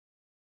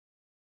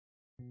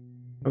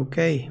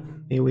Okay,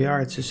 here we are.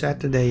 It's a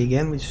Saturday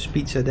again, which is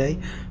pizza day,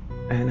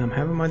 and I'm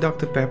having my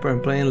Dr. Pepper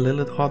and playing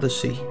Lilith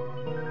Odyssey,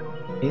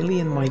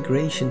 Alien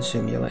Migration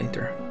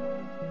Simulator.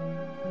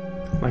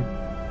 Like,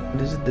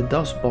 what is it, the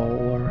Dust Bowl,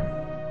 or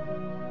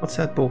what's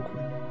that book?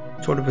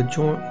 Sort of a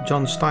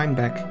John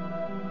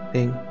Steinbeck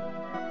thing.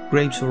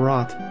 Grapes of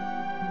Wrath.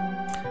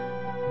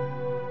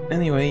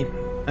 Anyway,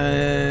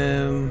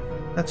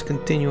 let's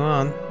continue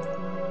on.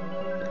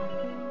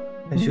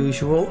 As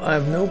usual, I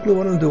have no clue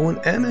what I'm doing,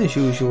 and as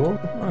usual,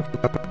 I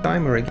forgot the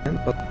timer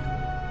again, but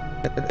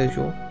as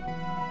usual,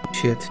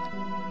 shit.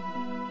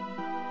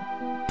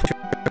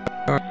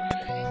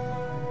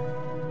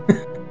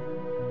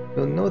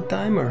 So no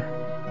timer.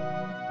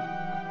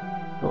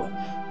 Oh,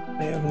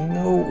 I have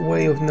no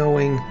way of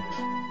knowing.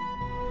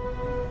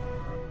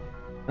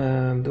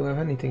 Do I have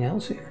anything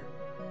else here?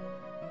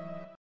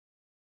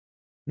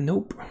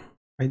 Nope,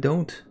 I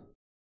don't.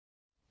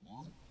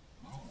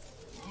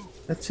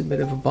 That's a bit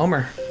of a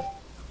bummer.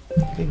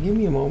 Okay, give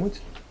me a moment.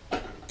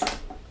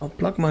 I'll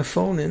plug my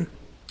phone in.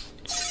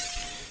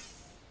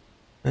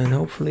 And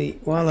hopefully,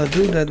 while I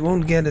do that,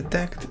 won't get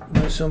attacked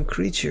by some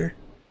creature.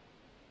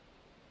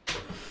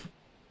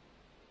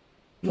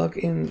 Plug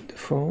in the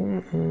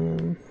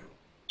phone.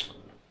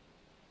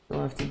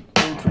 I'll have to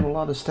go through a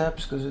lot of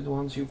steps because it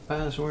wants your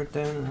password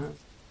then.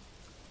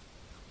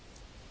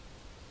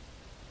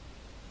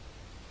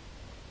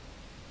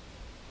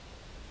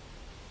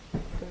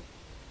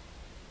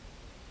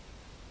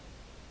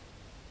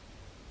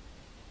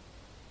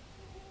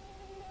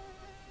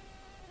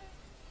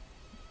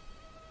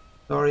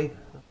 Sorry,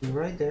 I'll be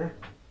right there.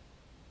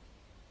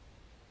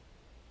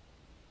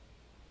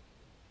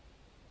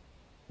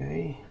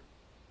 Okay.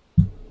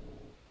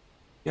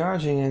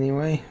 Charging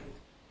anyway.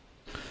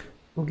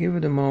 We'll give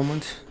it a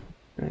moment.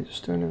 Can I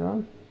just turn it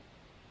on?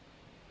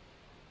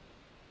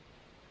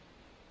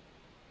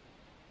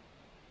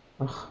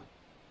 Ugh.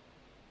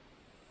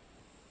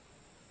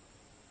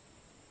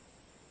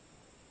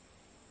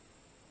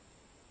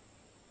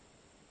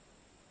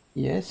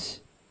 Yes.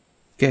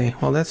 Okay,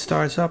 well that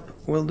starts up.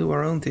 We'll do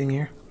our own thing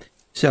here.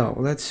 So,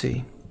 let's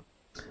see.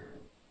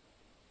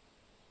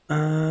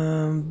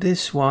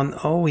 This one,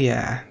 oh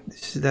yeah,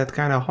 this is that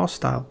kind of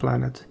hostile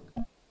planet.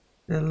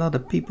 There are a lot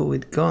of people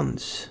with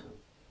guns.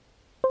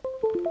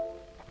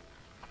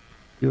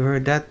 You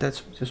heard that?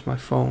 That's just my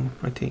phone,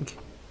 I think.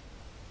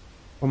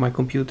 Or my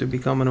computer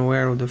becoming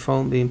aware of the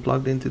phone being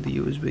plugged into the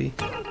USB.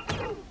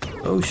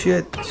 Oh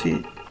shit,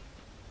 see,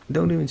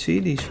 don't even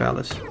see these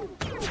fellas.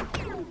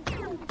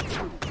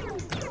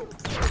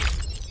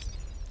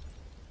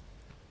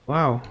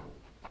 Wow,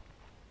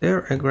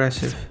 they're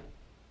aggressive.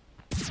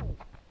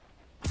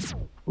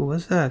 Who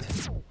was that?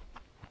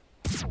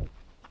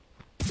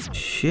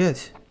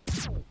 Shit.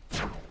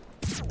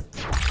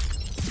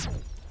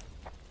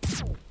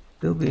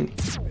 Still being...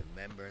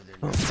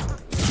 Oh.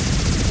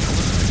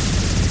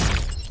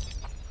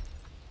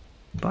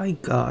 By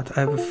God, I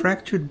have a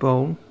fractured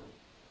bone,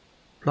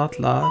 blood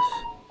loss.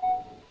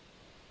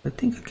 I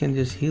think I can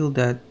just heal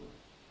that.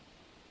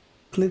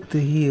 Click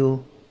to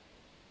heal.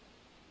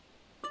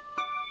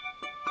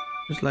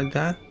 Just like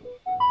that.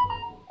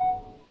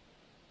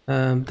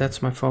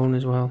 That's my phone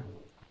as well.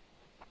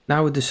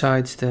 Now it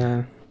decides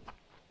to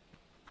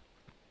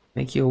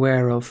make you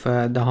aware of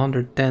the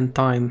 110th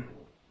time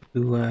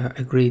to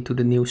agree to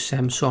the new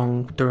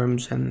Samsung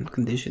terms and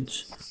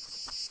conditions.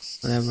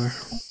 Whatever.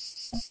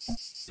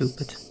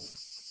 Stupid.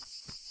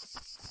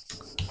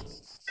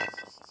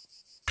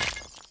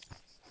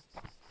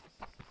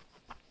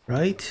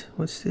 Right?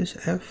 What's this?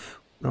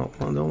 F? No,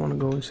 I don't want to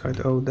go inside.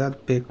 Oh,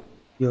 that big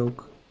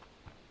yoke.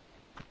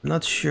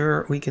 Not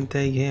sure we can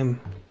take him,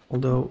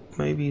 although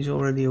maybe he's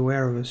already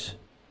aware of us.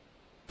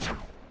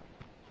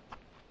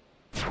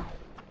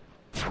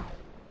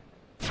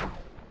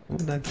 What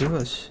would that give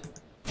us?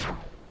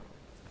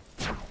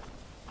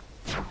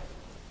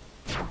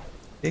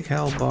 Big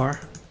health bar.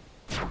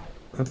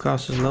 It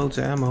costs us loads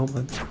of ammo,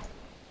 but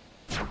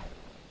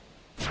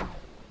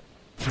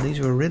at least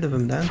we're rid of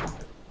him then.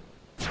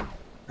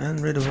 And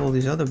rid of all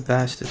these other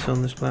bastards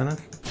on this planet.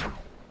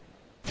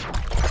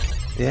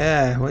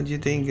 Yeah, what do you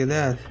think of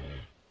that?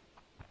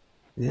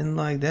 You didn't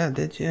like that,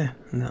 did you?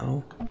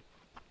 No.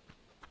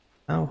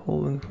 Now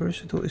holding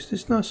versatile. Is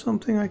this not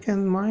something I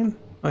can mine?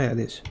 Oh yeah, it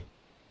is.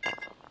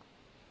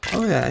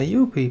 Oh yeah,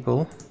 you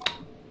people.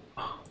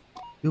 Oh,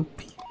 you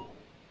people.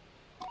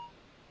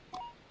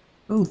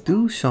 Go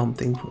do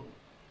something for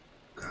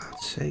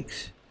God's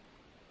sakes.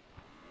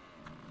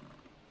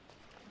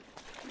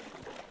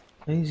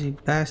 Lazy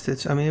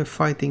bastards. I'm here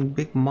fighting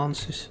big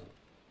monsters.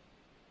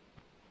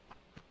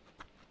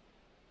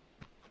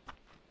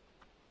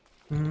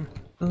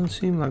 Doesn't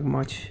seem like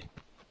much.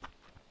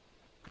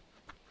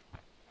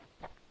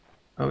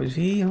 Oh, is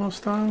he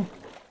hostile?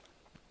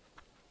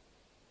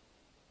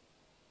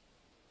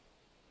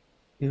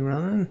 You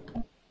running?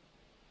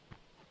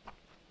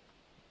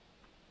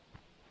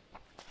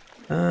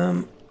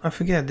 I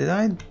forget, did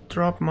I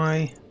drop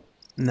my...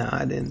 Nah,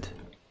 I didn't.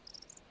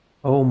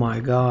 Oh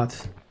my God.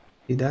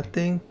 See that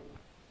thing?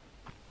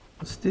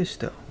 What's this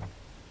though?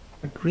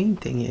 A green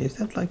thing here, is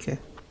that like a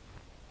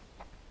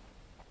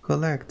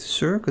collect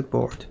circuit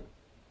board?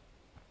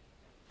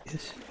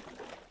 Yes.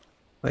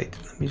 Wait,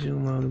 let me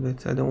zoom out a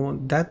bit. I don't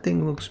want, that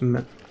thing looks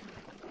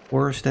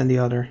worse than the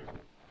other.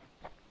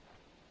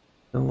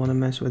 Don't want to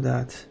mess with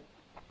that.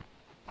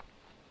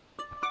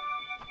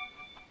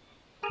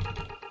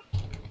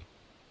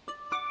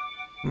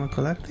 Am I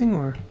collecting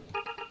or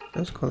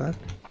does collect?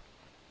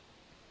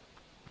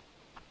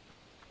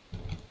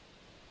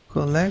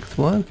 Collect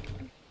what?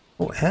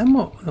 Oh,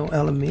 ammo, no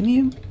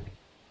aluminium.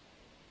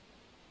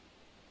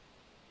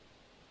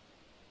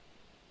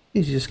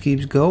 It just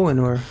keeps going,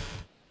 or is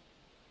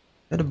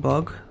that a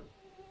bug?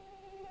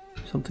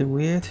 Something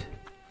weird?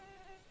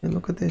 Hey,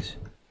 look at this.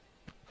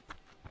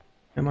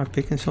 Am I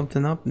picking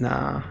something up?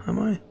 Nah, am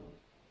I?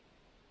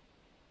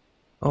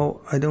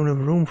 Oh, I don't have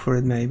room for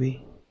it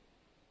maybe.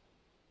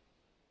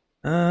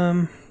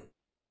 Do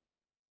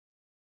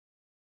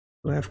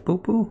I have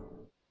poo-poo?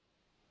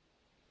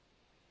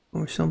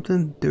 Or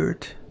something?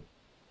 Dirt.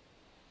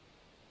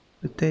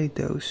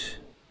 Potatoes.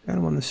 I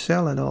don't want to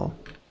sell it all.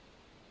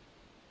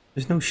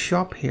 There's no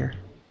shop here.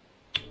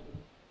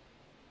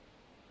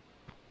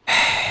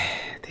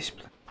 This.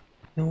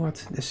 You know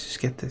what? Let's just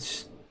get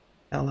this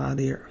hell out of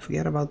here.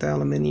 Forget about the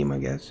aluminium, I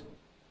guess.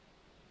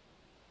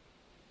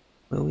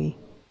 Will we?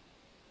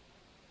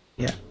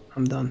 Yeah,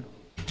 I'm done.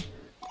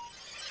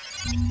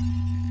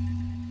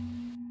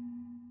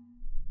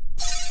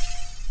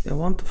 I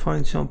want to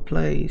find some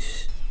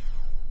place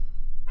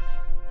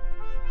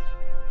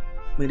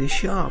with a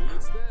shop.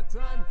 It's that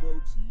time,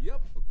 folks.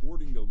 Yep,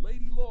 according to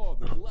Lady Law,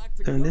 the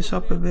Galactic Turn this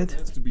up a bit.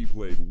 has to be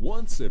played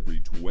once every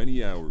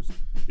 20 hours.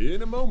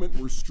 In a moment,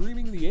 we're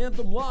streaming the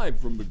anthem live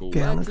from the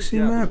Galactic Galaxy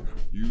capital. map.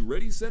 You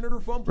ready, Senator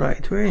Fumble?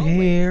 Right, we're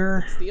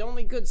here. It's the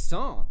only good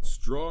song.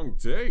 Strong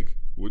take.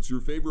 What's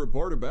your favorite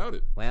part about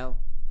it? Well,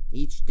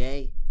 each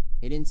day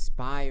it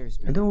inspires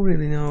me. I don't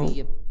really to know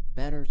be a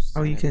better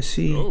how you senator. can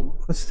see. Oh.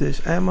 What's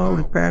this? Ammo,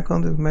 repair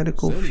content,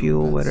 medical Senator,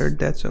 fuel, whether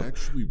that's a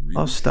actually really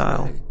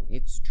hostile. shy.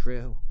 It's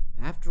true.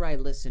 After I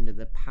listen to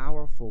the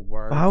powerful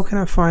words, How can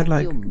I find,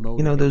 like, feel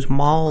you know, those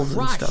malls and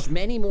crush stuff?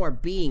 many more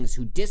beings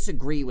who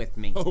disagree with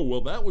me. Oh,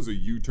 well, that was a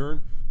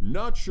U-turn.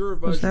 Not sure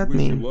if What I does should that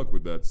wish you mean? luck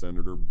with that,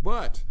 Senator,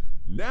 but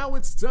now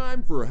it's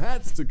time for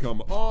hats to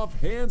come off,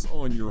 hands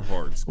on your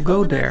hearts. We'll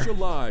go Coming there. at you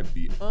live,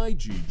 the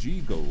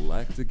IGG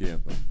Galactic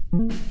Anthem.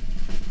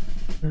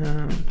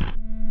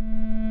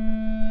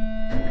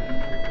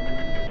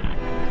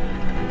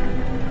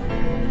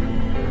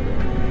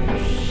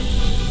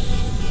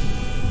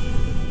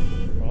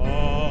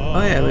 Oh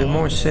yeah, we have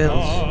more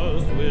cells.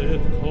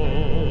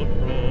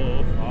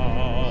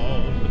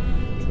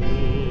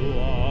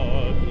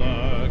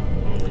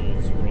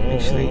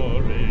 Actually,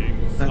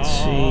 let's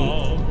see.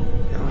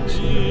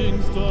 Galaxy.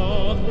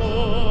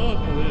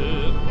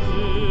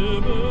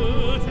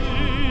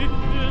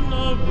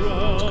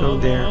 Let's go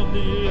there. I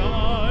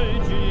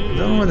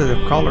don't know whether the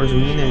colors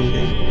mean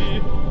anything.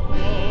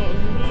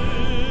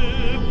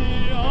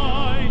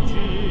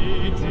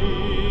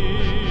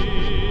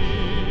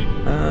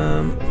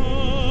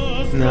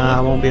 Nah,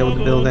 I won't be able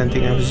to build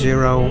anything. I have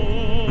 0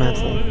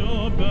 metal.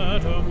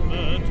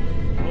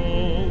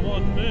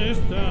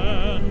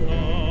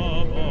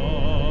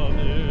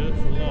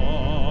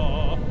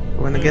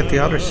 When I get the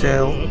other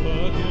cell,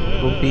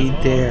 it will be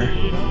there,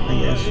 I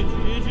guess.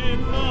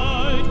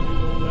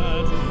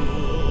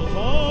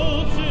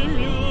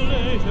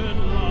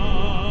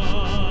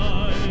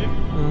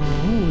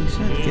 Holy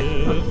shit,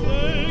 get up.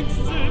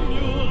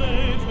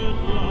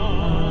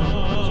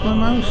 Where's my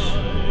mouse?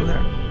 Oh,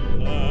 there.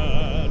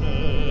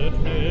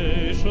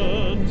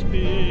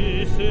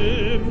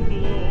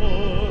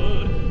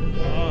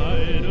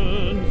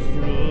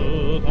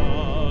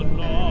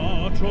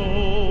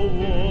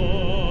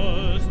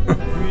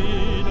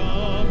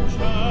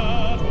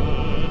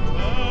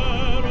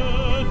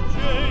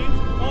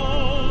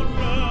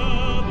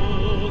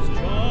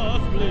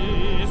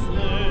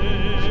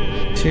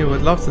 See, I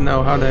would love to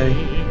know how they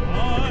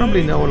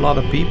probably know a lot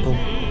of people, or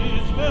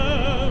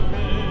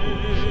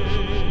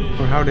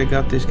how they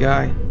got this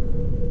guy.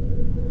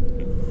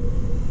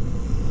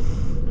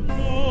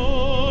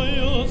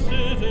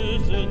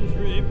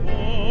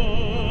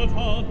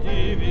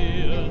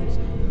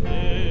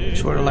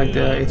 Sort of like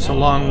the It's a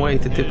Long Way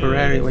to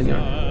Tipperary, when you're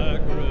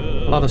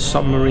a lot of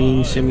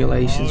submarine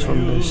simulations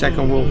from the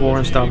Second World War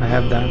and stuff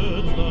have that.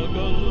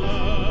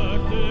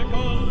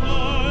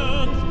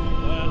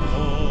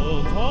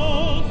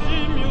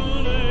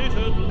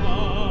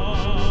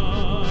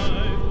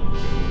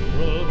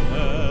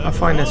 I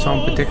find that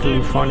song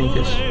particularly funny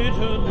because,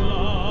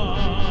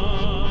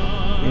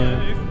 yeah,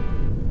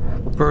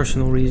 for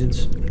personal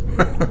reasons.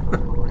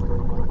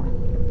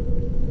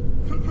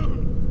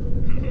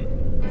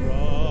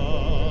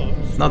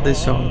 Not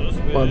this song.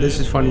 Well, this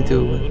is funny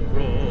too, but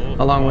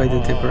A Long Way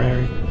to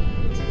Tipperary.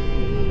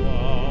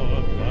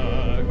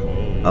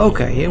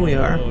 Okay, here we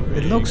are.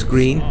 It looks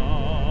green.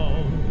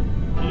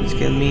 This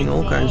can mean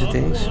all kinds of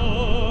things.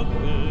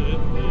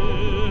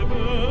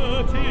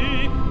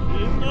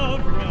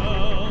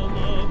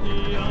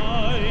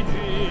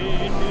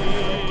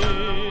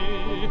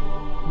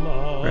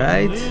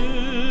 Right?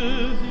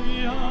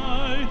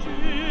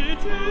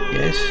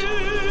 Yes.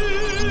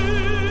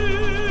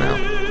 Well,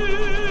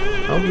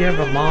 hope you have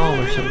a mall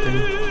or something.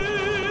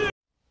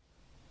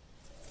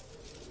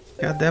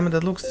 God damn it,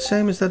 that looks the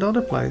same as that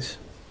other place.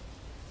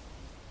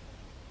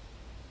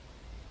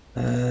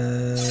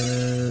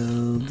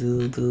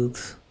 Dude.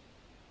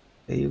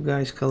 Okay, you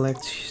guys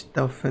collect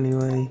stuff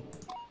anyway.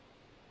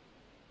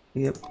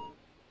 Yep.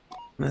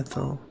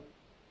 Metal.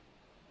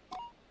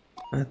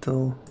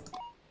 Metal.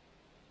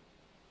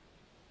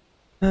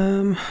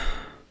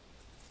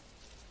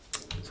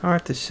 It's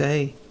hard to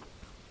say.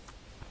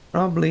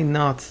 Probably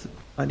not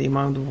by the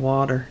amount of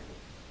water.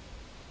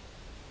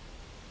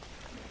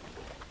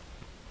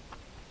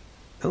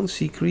 Don't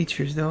see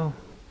creatures though.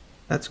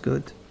 That's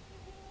good,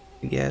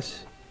 I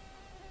guess.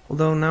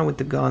 Although now with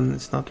the gun,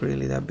 it's not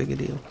really that big a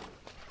deal.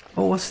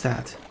 Oh, what's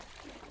that?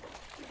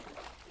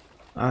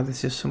 Ah,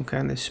 that's just some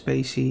kind of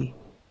spacey...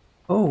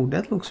 Oh,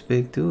 that looks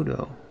big too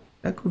though.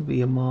 That could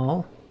be a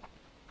mall.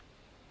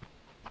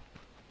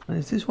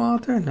 Is this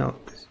water? No,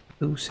 this is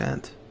blue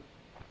sand.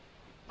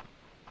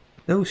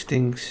 Those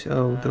things,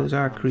 oh, those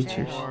are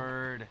creatures.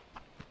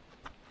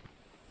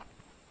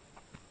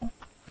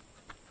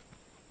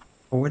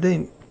 Or were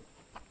they...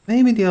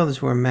 Maybe the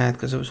others were mad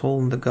because I was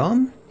holding the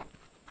gun?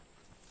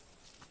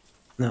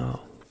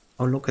 No.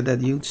 Oh, look at that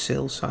huge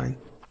sale sign.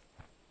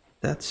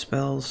 That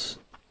spells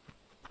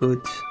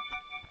good.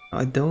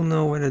 I don't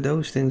know whether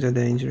those things are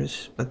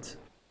dangerous, but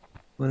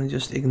I'm gonna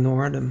just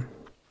ignore them.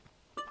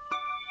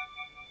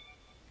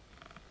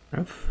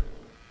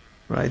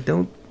 Right,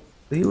 don't...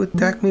 Do you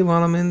attack me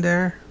while I'm in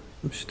there?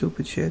 Some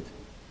stupid shit.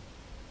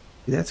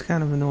 That's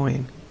kind of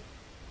annoying.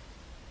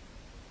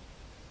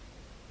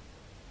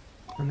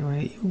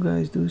 Anyway, you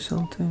guys do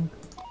something.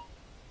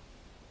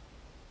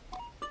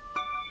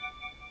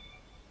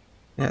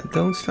 Yeah,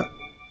 don't stop.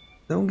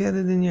 Don't get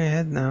it in your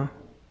head now.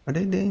 Are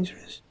they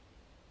dangerous?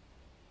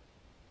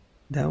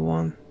 That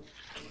one.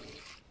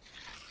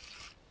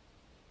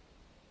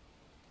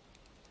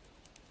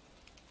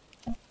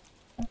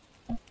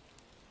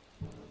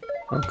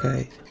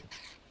 Okay.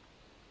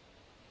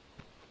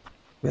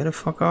 Better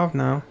fuck off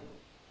now.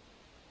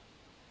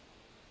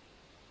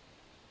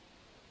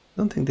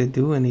 Don't think they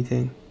do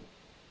anything.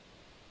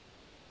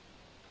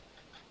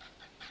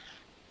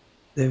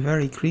 They're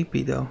very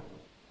creepy though.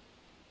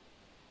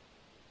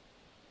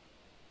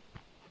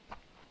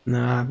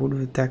 Nah, would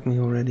have attacked me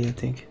already, I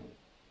think.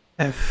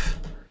 F.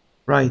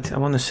 Right, I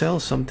want to sell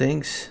some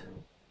things.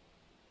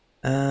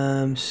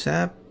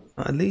 Sap,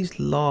 at least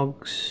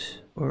logs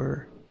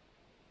or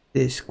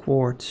this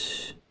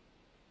quartz.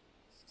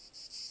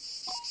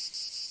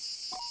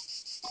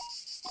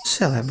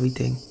 Sell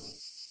everything.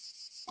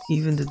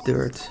 Even the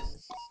dirt.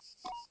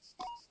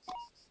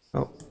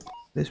 Oh,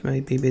 this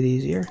might be a bit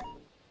easier.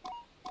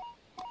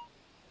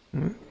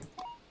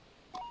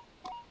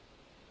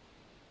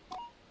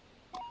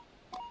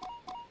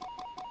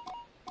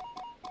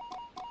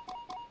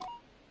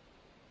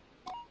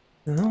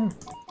 No.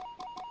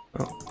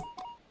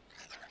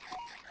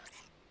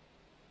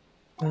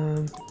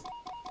 Oh.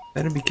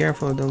 Better be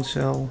careful I don't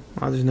sell.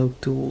 Oh, there's no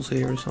tools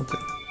here or something.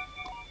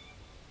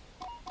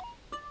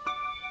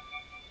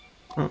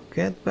 Oh,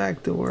 get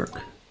back to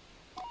work.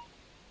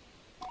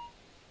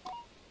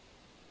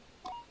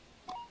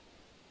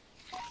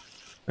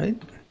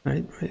 Right.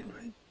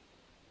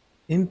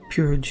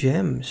 Impure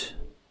gems.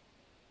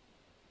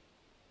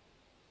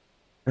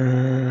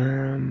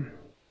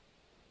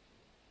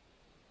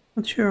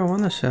 Not sure I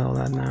want to sell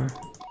that now.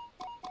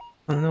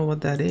 I don't know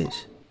what that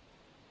is.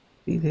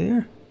 See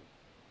there?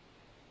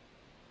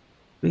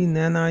 3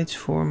 nanites,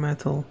 4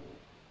 metal.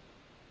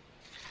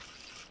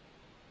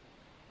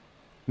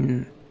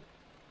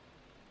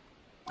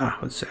 Ah,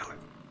 let's sell it.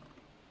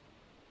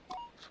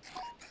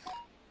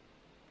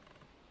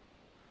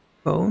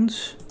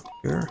 Bones,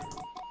 sure.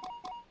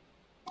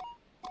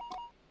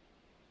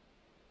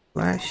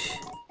 Flash.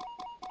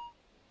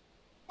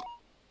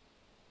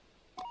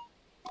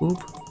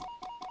 Poop.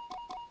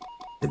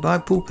 They buy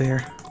poop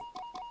here.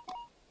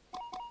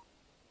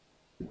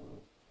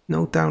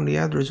 Note down the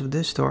address of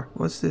this store.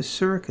 What's this?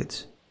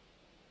 Circuits.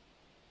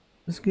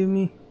 Let's give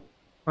me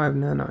 5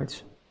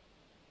 nanites.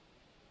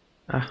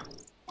 Ah,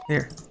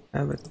 here,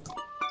 have it.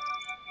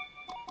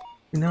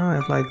 Now I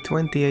have like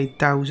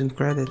 28,000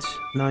 credits.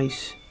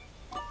 Nice.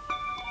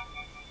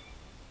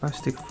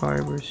 Plastic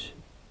fibers.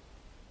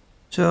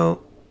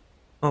 So,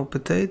 oh,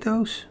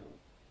 potatoes?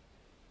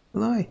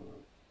 Lie.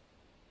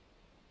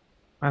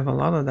 I have a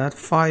lot of that.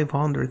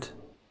 500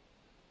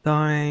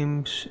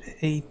 times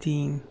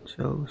 18.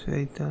 So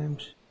 8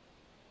 times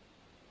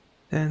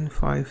 10,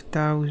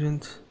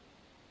 5,000.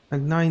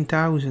 Like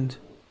 9,000.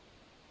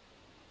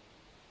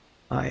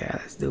 Oh yeah,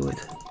 let's do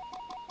it.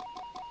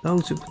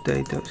 Loads of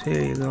potatoes.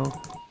 Here you go.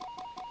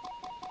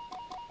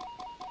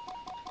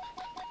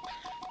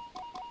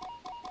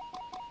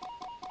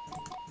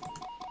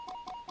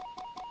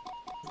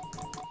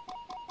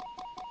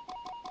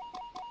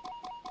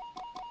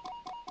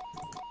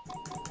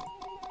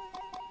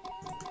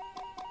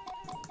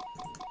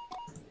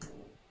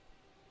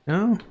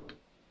 No?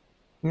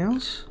 Anything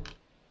else?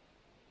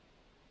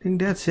 I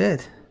think that's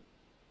it.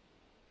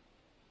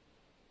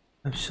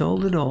 I've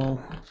sold it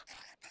all.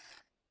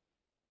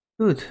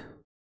 Good.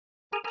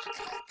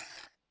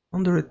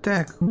 Under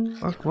attack.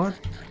 Fuck, what?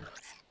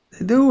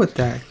 They do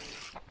attack.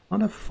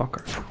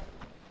 Motherfucker.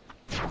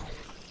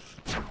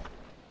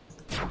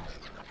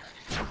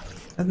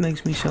 That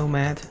makes me so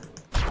mad.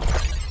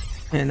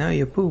 And now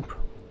you poop.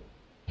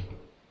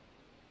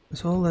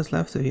 That's all that's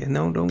left of you.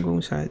 No, don't go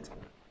inside.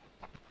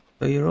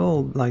 So you're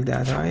all like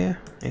that, are you?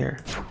 Here.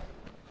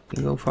 You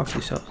can go fuck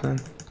yourself then.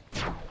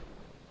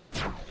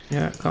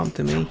 Yeah, come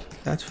to me.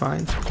 That's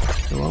fine.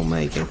 You won't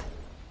make it.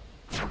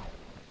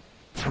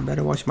 I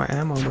better watch my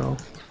ammo though.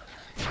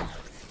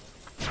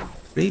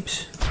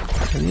 Creeps.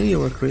 I knew you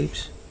were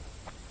creeps.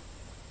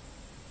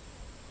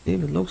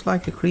 If it looks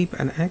like a creep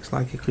and acts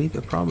like a creep,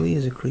 it probably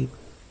is a creep.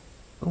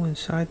 Go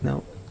inside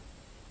now.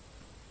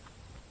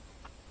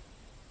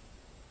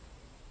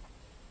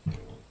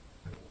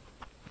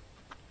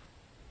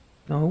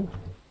 No.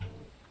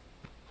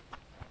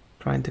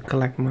 Trying to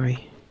collect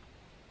my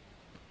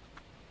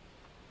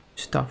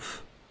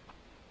stuff.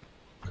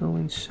 Go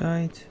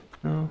inside.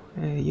 No.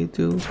 Hey, you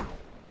too.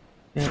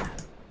 Yeah.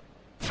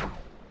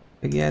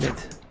 Forget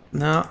it.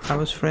 No, I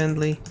was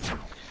friendly.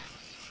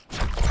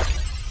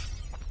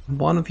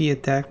 One of you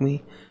attacked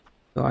me,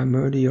 so I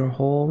murder your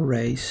whole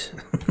race.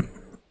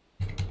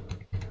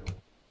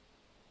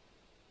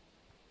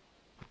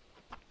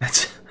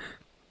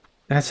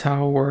 That's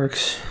how it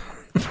works.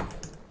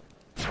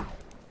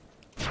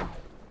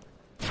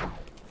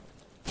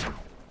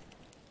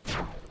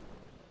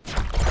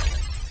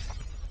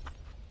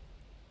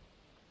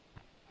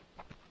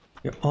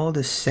 You're all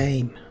the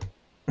same.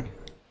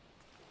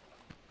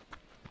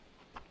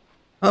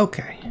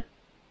 Okay.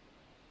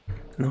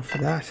 Enough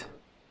of that.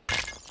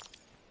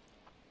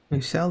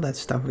 We sell that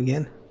stuff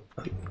again.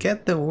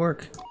 Get the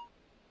work.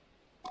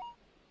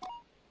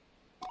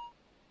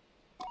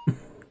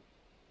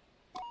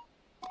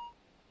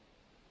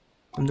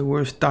 I'm the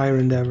worst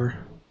tyrant ever.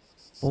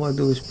 All I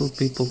do is put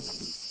people,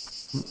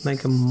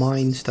 make them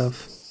mine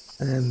stuff,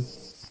 and then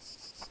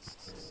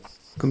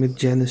commit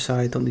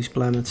genocide on these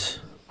planets.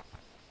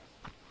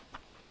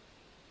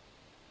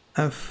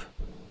 F.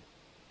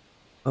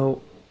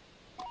 Oh,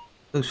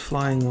 those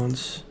flying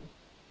ones.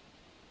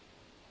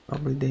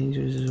 Probably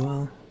dangerous as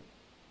well.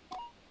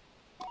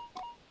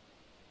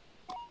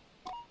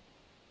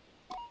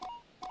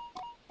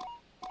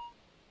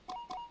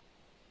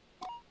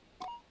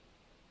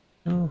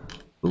 Oh,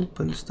 poop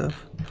and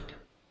stuff.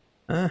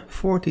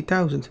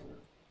 40,000. Can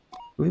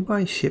we buy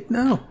a ship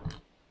now?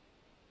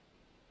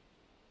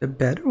 The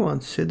better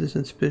one,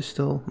 Citizen's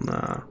Pistol.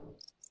 Nah.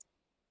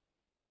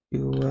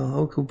 You will.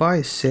 Oh, could buy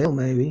a sail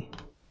maybe.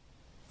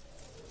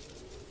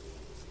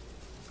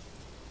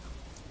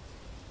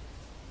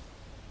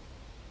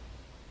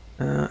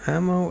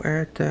 Ammo,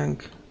 air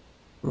tank,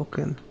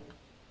 rocket.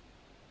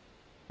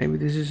 Maybe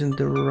this isn't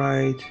the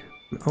right.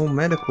 Oh,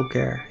 medical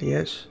care.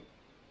 Yes.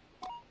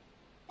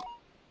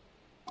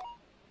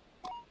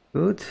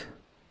 Good.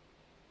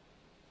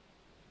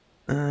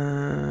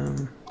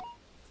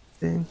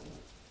 Thing.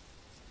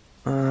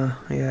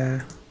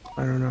 Yeah.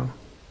 I don't know.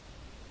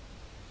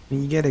 I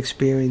mean, you get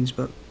experience,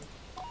 but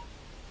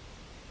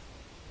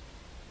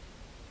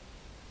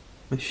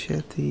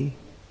machete.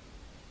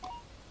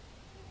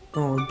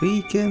 Oh, a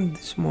beacon.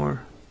 It's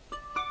more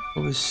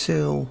of a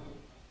sail.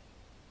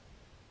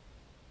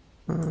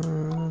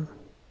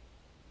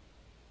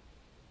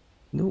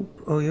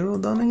 Nope. Oh, you're all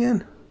done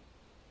again?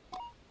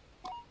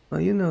 Well,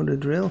 you know the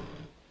drill.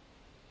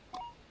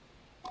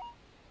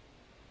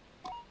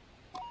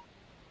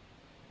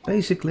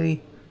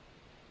 Basically,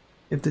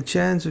 if the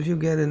chance of you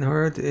getting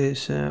hurt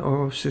is,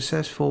 or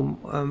successful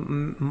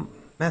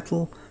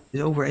metal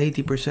is over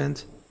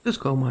 80%, just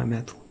go mine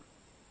metal.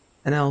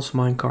 And else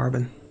mine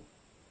carbon.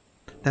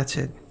 That's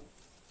it.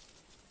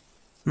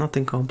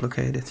 Nothing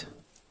complicated.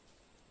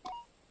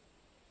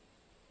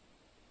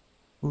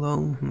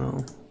 Loan?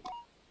 No.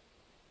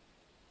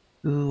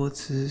 Ooh,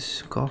 what's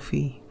this?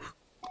 Coffee?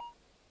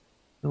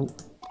 No.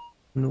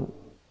 No.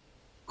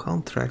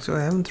 Contracts. Oh,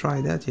 I haven't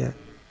tried that yet.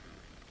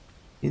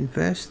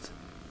 Invest.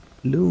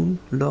 Loan.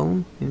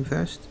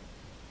 Invest.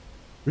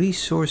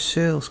 Resource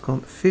sales.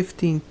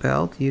 15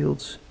 pelt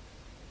yields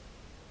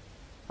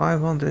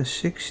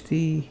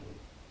 560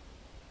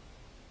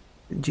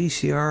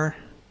 GCR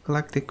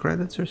galactic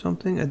credits or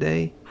something a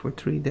day for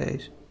 3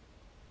 days.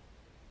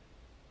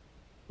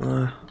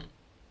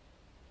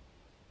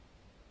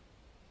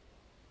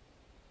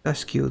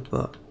 That's cute,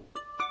 but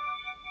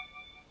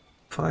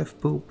 5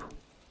 poop.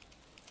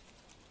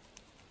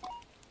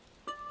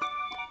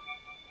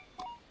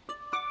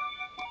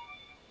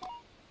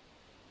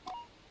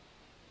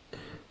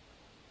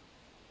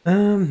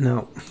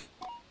 No.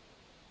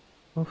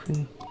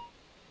 Coffee.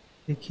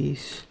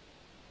 Dickies.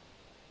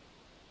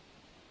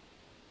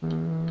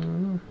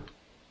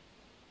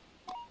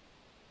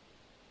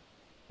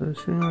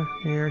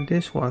 Here,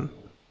 this one.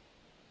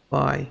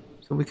 Buy.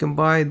 So we can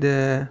buy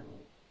the...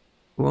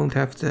 We won't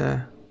have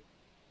to...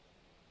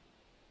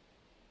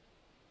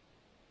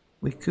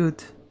 We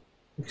could.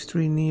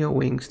 X3 Neo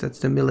wings, that's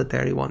the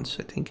military ones,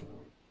 I think.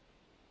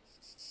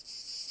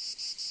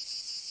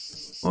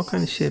 What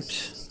kind of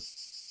ships?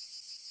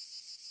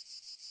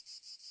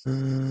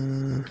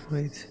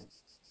 Wait.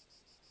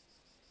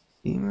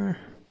 Steamer?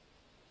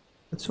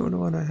 That's sort of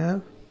what I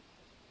have.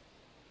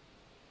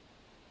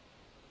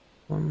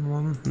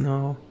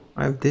 No.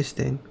 I have this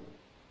thing.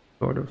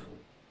 Sort of.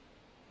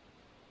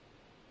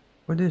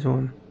 Or this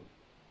one.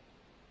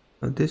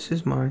 Oh, this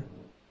is mine.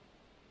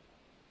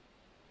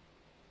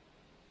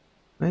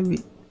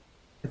 Maybe.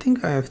 I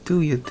think I have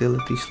 2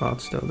 utility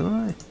slots though,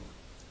 don't I?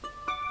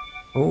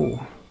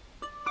 Oh.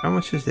 How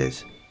much is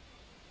this?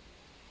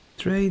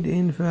 Trade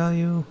in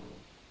value.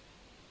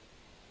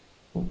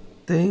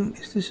 Dame,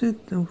 is this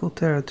it?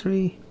 Volterra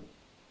 3.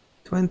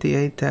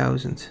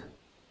 28,000.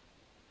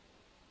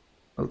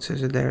 Oh, it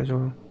says it there as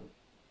well.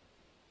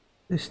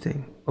 This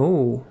thing.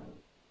 Oh.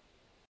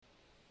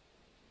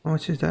 How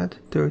much is that?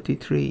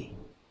 33.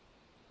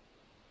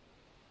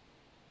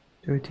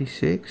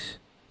 36.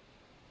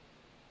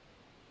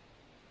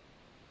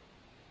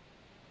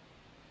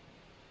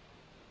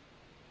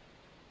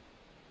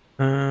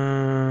 I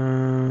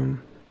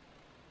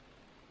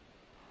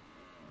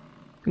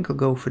think I'll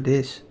go for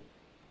this.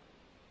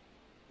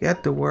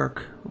 Get to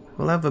work.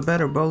 We'll have a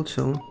better boat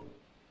soon.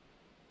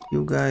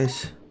 You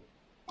guys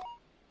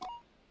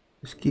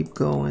just keep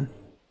going.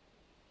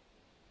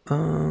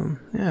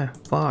 Yeah,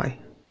 bye.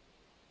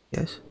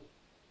 Yes.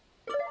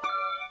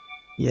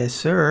 Yes,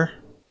 sir.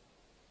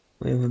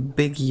 We have a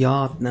big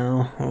yacht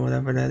now, or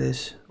whatever that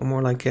is. Or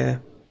more like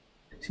a...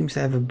 Seems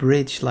to have a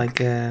bridge, like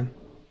a...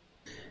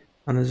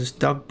 on a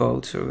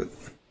tugboat, so... I don't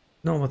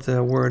know what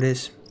the word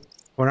is.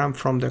 Where I'm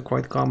from, they're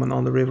quite common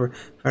on the river.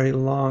 Very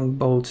long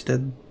boats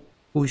that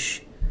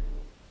push...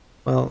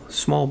 Well,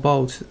 small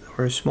boats,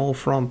 or a small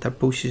front that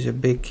pushes a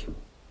big...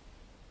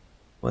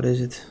 What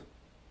is it?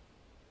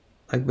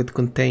 Like with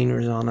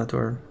containers on it,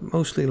 or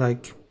mostly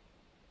like...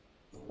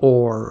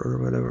 ore, or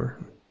whatever.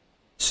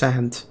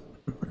 Sand.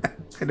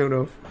 I don't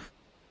know.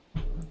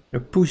 They're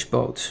push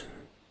boats.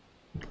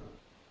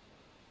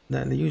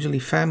 Then usually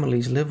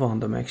families live on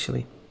them,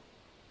 actually.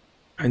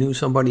 I knew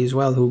somebody as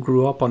well who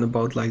grew up on a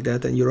boat like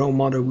that, and your own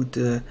mother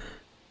would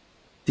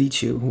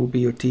teach you, would be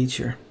your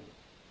teacher.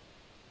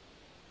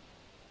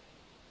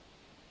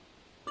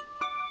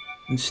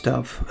 And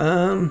stuff.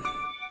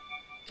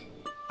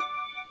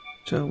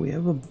 So we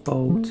have a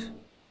boat.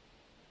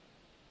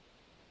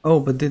 Oh,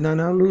 but did I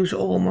now lose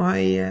all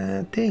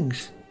my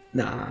things?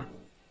 Nah,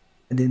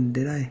 I didn't,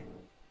 did I?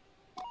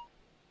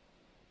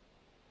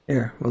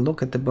 Here, we'll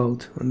look at the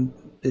boat when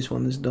this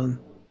one is done.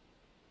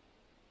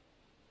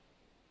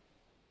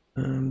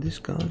 This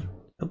gone.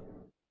 Oh.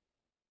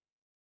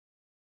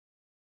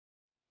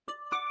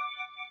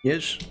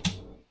 Yes.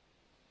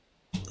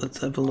 Let's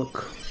have a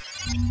look.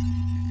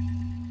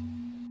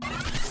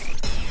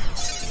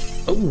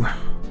 Oh,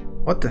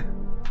 what the?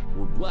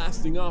 We're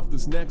blasting off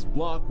this next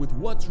block with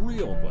What's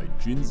Real by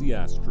Jinzy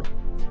Astro.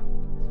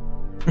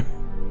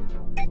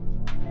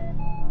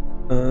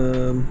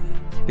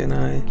 Can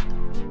I?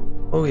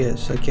 Oh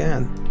yes, I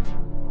can.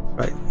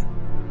 Right.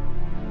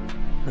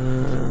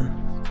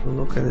 We'll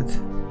look at it.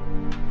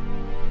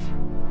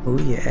 Oh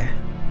yeah.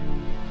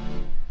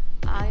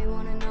 I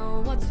wanna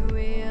know what's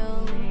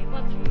real.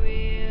 What's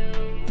real?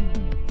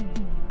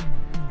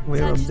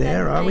 We're up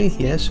there, are we?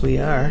 Yes, we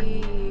are.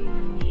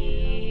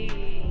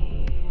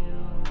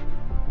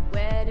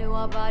 Where do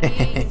our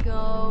bodies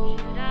go?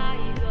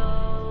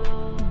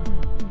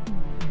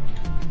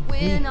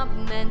 We're not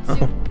meant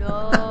to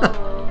know.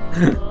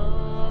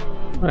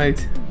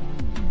 Right.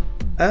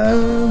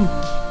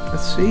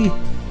 Let's see.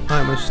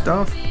 Buy my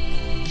stuff.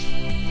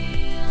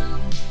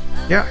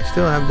 Yeah, I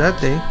still have that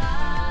thing.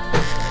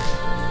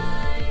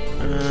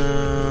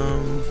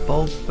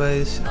 Bulk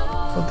base.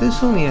 Oh,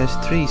 this only has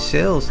 3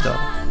 sails though.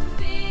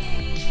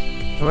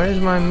 Where's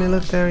my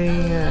military?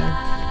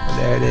 Oh,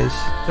 there it is.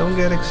 Don't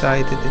get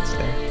excited, it's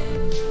there.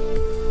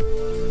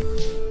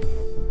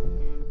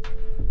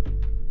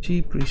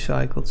 Cheap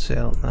recycled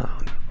sail. No.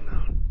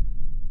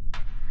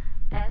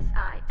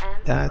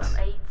 That.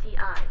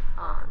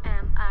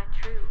 Am I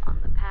true on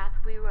the path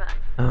we run?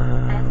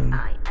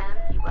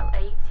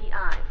 SIMULATI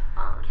on.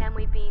 Can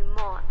we be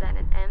more than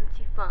an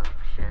empty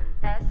function?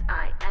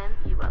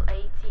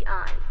 SIMULATI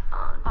on.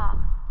 Off.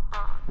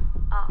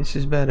 This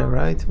is better,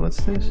 right?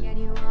 What's this? Get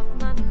you off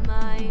my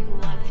mind.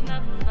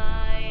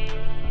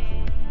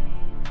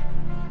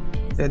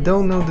 I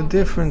don't know the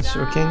difference,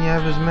 or can you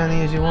have as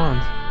many as you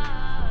want?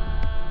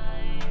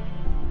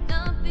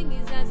 Nothing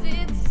is as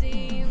it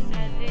seems.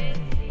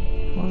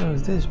 What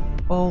is this?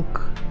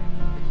 Bulk.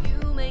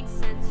 You make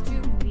sense to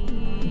me.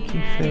 Thank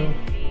you, Phil.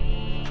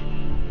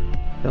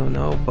 Don't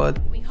know, but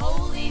We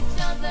hold each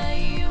other,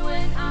 you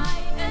and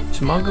I, and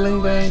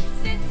smuggling bay.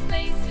 sit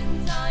space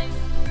and time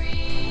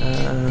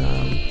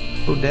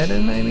free. Put that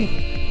in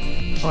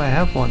maybe? Oh, I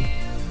have one.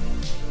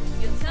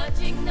 Your touch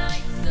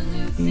ignites the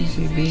lucid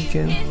Easy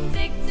beacon. in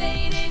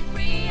dictated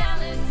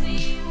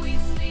reality we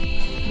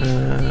see.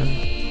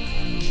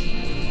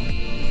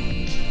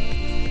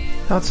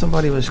 Thought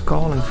somebody was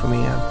calling for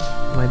me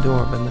at my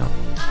door, but no.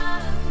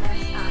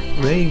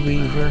 Ray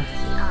Weaver.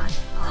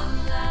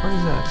 What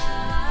is that?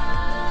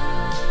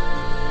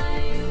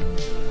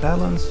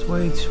 Balanced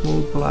weight,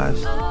 smooth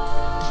blast.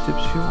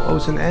 Tips fuel. Oh,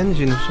 it's an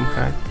engine of some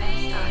kind.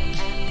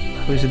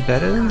 Or is it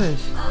better than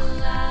this?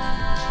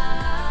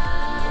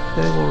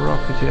 Stable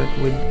rocket jet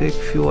with big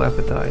fuel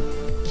appetite.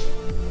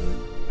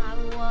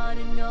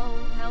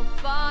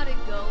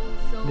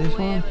 This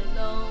one?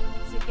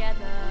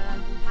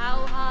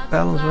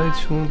 Balance weight,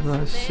 smooth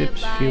blast,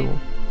 sips fuel.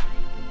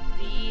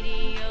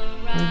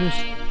 I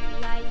just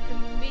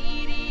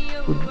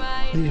put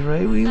these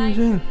ray wheels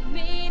in.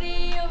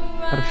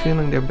 Got a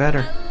feeling they're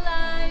better.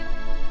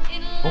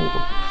 Oh,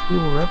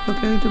 fuel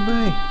replicator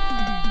bay.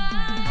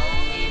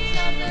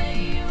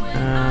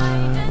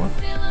 What?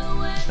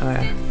 Oh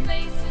yeah.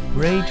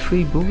 Raid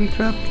free booby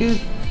trap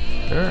kit?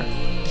 Sure.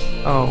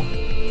 Oh,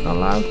 not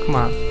loud? Come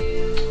on.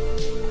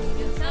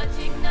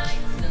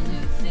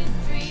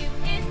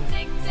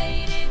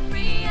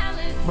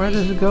 Where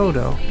does it go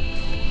though?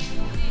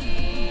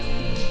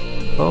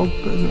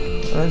 Open.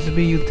 Has to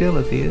be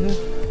utility, is it?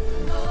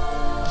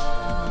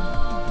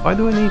 Why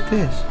do I need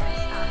this?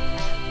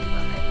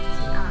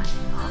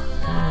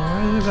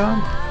 Where is it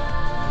gone?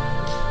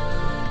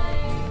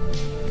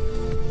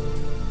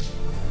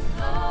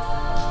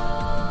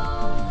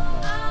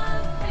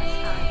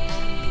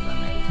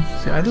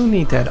 See, I don't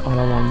need that all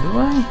I want, do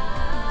I?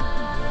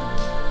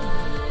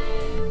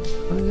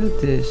 What is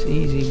it? This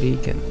easy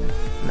beacon?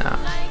 Nah.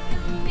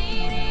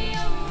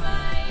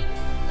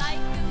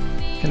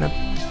 Can I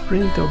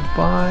print or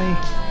buy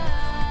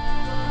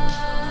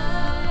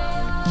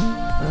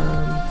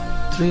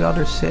 3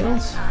 other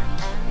sales?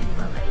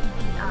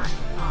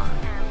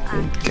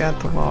 Print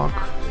catalog.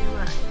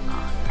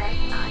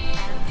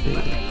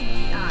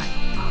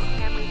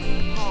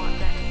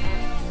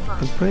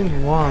 I print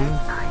 1.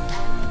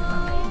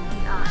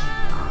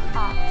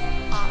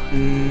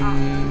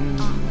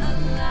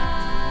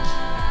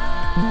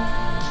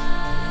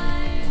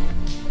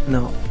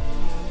 No.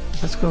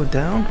 Let's go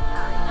down.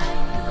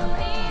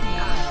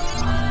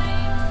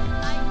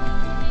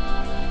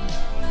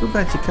 Too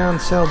bad you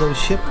can't sell those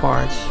ship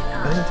parts.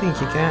 I don't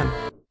think you can.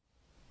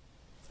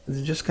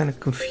 It's just kind of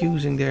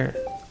confusing there,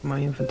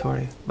 my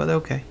inventory. But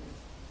okay.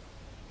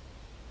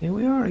 Here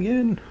we are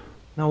again.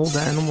 Now all the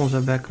animals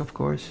are back, of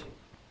course.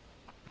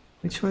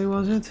 Which way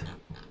was it?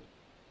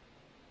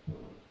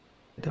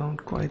 I don't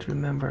quite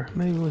remember.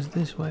 Maybe it was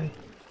this way.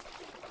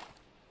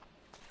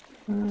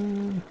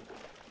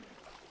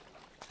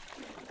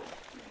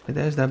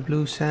 There's that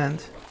blue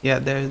sand. Yeah,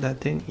 there's that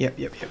thing. Yep.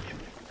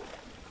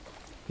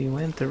 We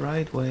went the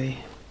right way.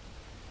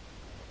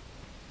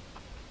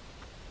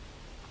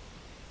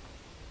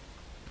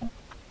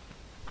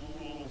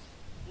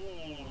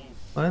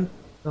 What?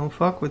 Don't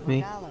fuck with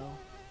me.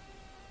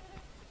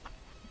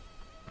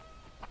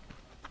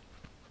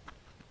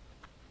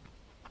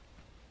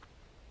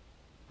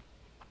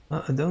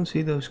 I don't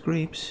see those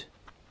creeps.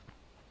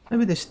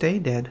 Maybe they stay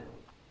dead.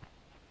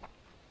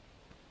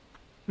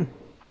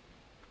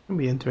 That'd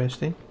be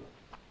interesting.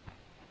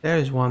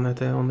 There's one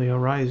on the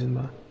horizon,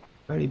 but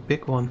very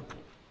big one.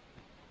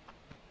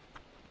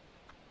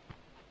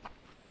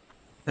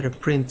 Better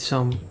print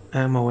some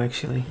ammo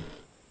actually,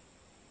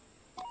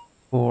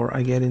 or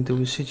I get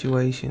into a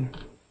situation.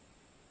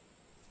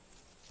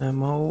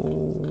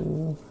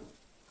 Ammo,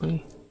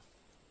 and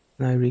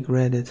I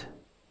regret it.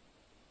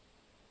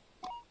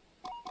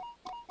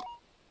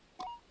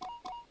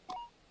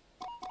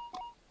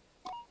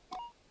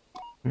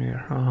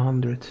 Here,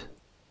 100.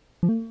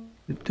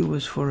 It do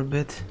us for a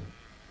bit.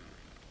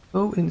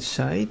 Go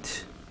inside.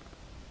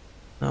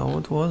 Now,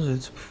 what was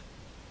it?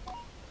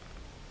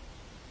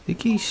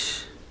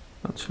 Dickies?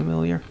 Not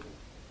familiar.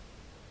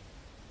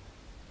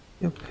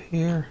 Up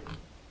here.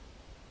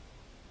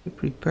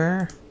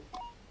 Prepare.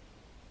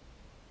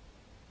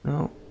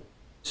 No.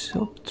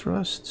 Silk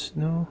thrusts?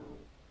 No.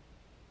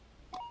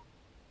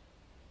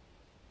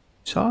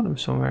 Saw them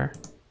somewhere.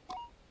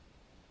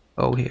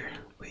 Oh, here.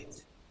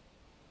 Wait.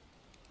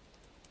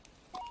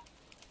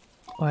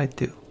 Why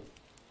two?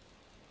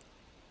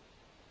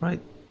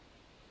 Right.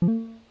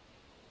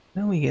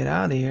 Then we get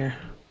out of here.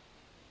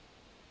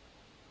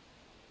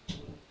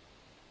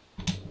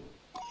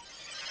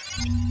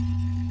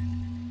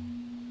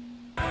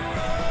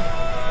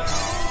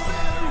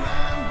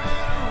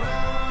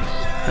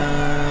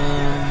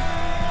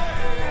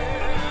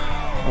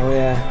 Oh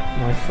yeah,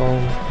 my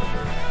phone.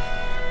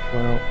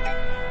 Well,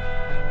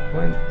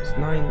 when it's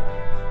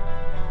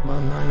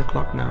about 9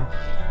 o'clock now.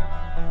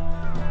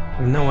 I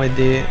have no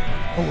idea.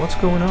 Oh, what's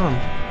going on?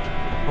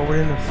 Oh,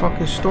 we're in a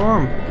fucking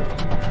storm.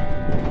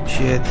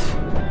 Shit.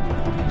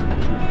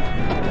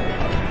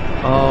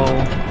 Oh.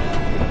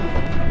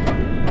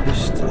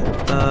 Just,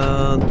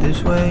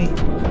 this way?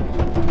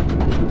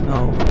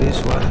 No,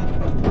 this way.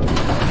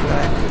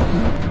 Back.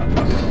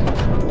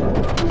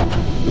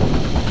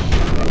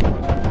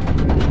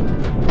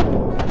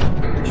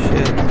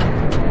 Shit.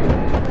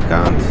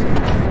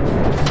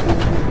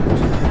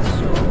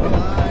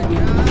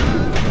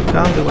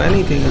 Can't do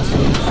anything, it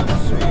seems.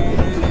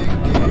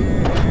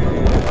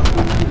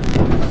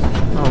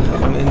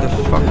 I'm in the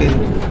fucking...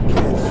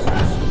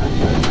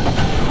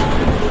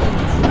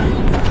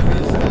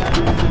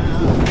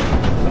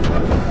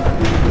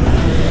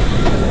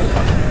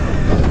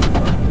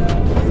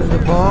 the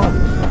ball.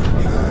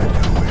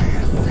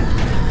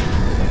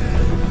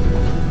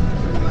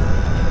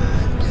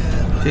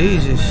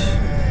 Jesus.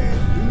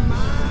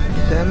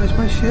 Damage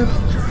my ship.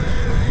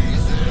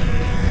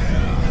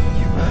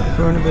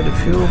 Burn a bit of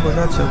fuel, but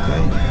that's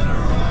okay.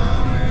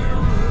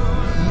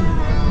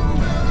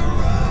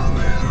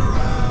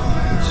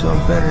 Put some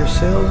better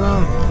sails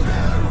on.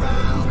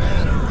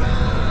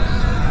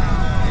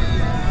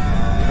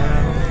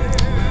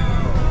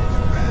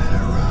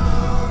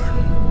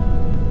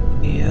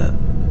 Yeah.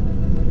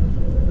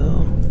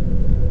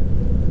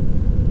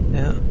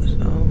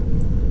 So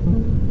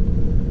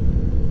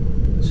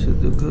should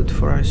do good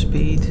for our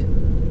speed.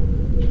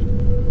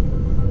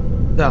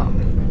 So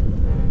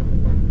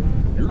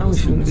we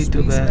shouldn't be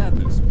too bad.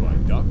 By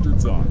Dr.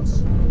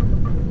 Dobbs.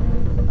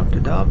 Dr.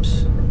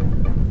 Dobbs.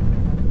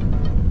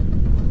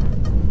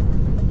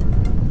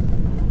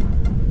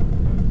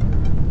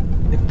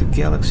 Pick the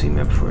galaxy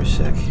map for a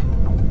sec.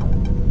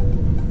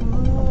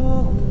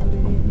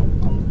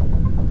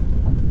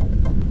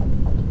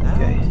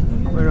 Okay,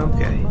 we're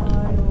okay.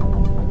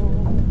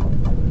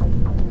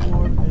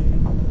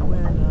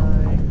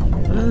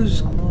 Are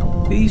those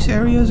these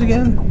areas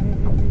again?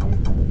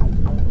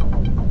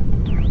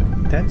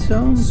 That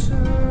zone?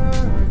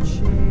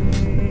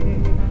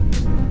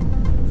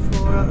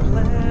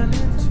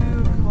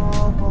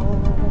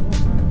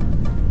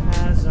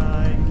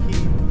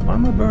 Why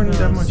am I burning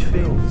that much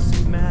fuel?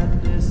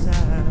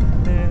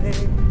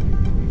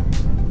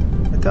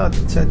 I thought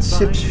it said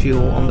sips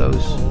fuel on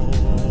those.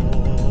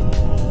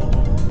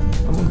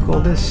 I would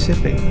call this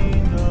sipping.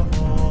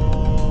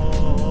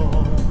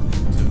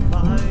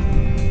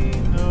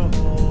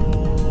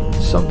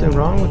 Something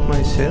wrong with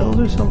my sails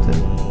or something?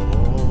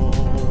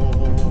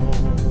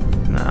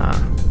 Nah.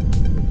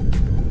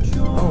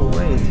 Oh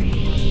wait.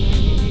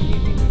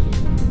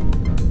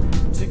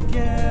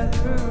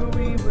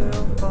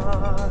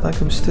 Like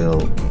I'm still...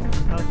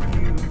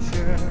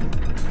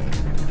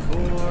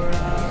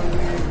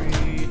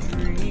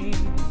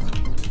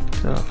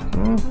 So,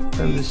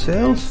 and the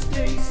sails?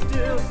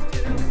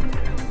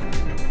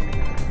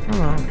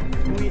 Oh.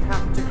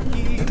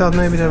 I thought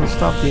maybe that would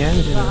stop the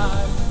engine.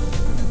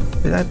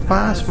 Did I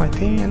pass my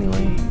thing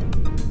anyway?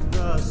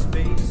 I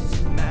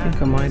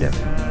think I might have.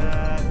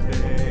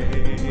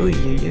 Oy,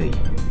 oy, oy.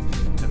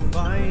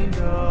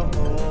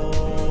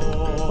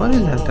 What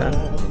is that then? I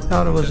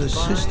thought it was a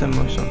system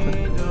or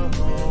something.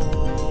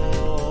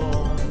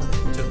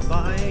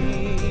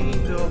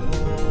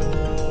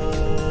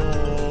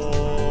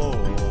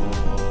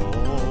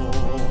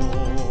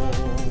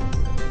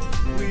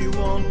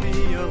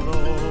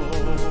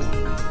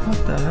 What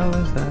the hell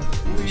is that?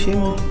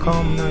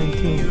 Chimcom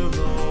 19.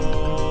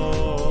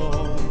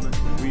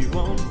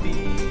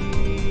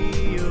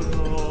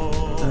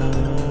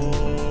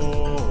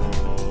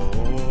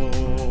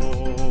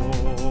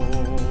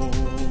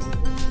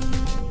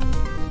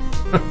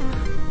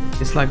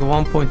 It's like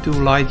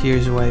 1.2 light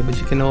years away, but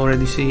you can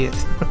already see it.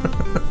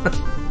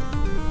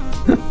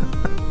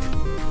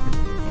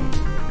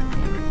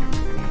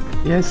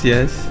 Yes,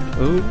 yes.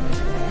 Ooh.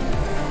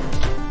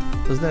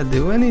 Does that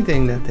do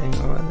anything, that thing?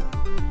 Or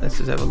let's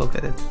just have a look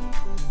at it.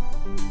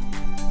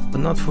 But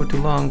not for too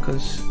long,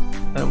 because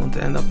I don't want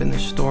to end up in a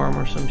storm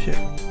or some shit.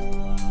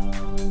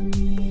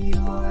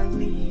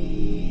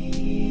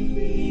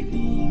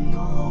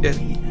 Shit.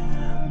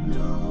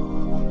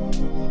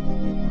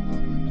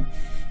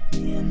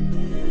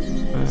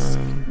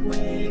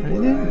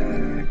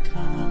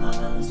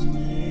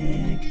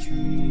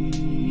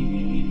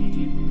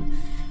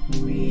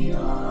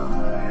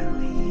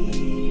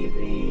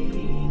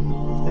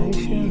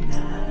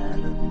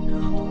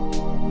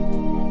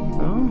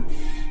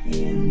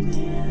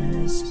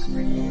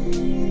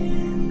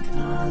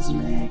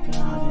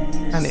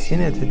 Kinda in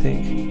it, I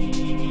think.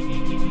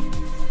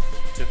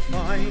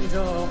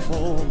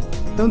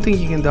 Don't think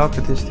you can dock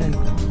at this thing.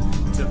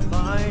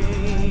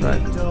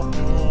 Right.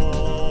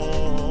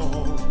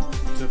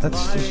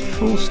 Let's just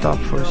full stop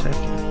for a sec.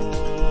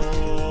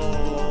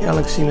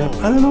 Galaxy map.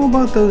 I don't know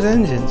about those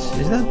engines.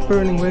 Is that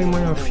burning way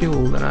more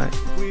fuel than I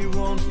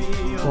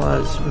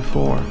was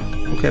before?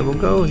 Okay, we'll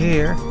go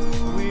here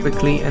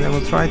quickly and then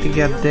we'll try to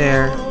get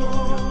there.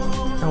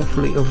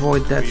 Hopefully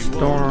avoid that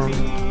storm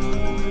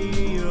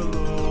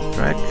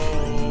track.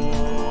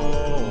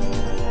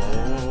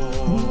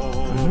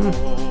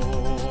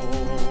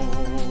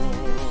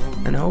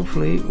 And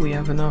hopefully we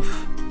have enough.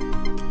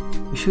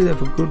 We should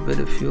have a good bit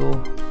of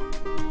fuel.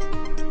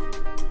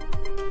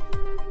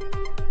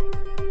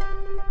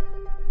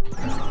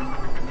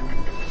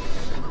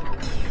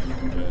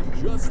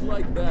 Just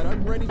like that,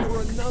 I'm ready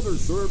for another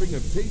serving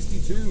of tasty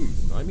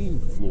tunes. I mean,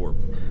 Florp.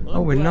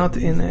 Oh, we're not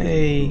in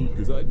a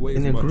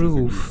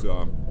groove.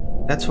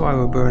 That's why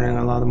we're burning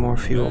a lot more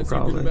fuel,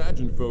 probably. As you can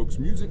imagine, folks,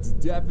 music's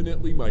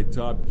definitely my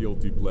top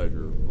guilty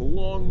pleasure.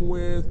 Along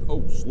with,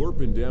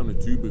 slurping down a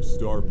tube of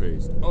star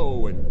paste.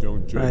 Oh, and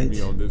don't judge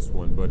me on this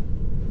one, but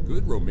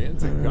good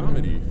romantic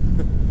comedy.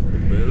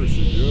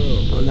 Embarrassing.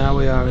 Yeah, Well, now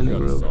we are in the I've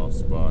got a group. soft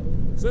spot.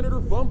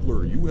 Senator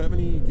Fumpler, you have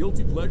any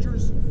guilty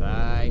pleasures?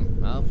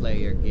 Fine, I'll play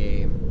your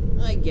game.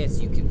 I guess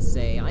you can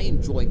say I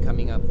enjoy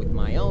coming up with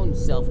my own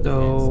self-defense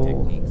So-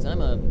 techniques.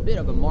 I'm a bit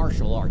of a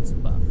martial arts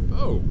buff.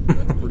 Oh,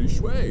 that's pretty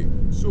schway.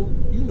 So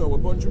you know a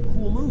bunch of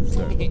cool moves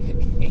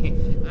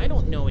then. I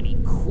don't know any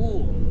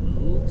cool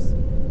moves.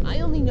 I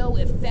only know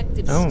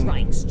effective Oh.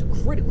 strikes to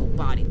critical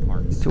body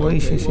parts.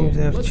 Situation seems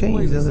to have let's play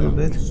changed a this little out.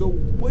 bit. So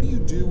what do you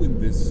do in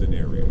this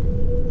scenario?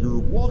 You're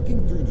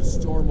walking through the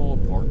Star Mall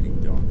parking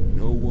dock.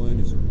 No one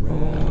is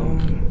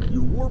around.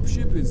 Your warp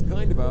ship is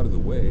kind of out of the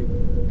way,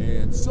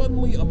 and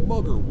suddenly a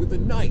mugger with a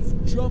knife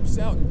jumps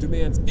out and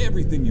demands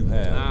everything you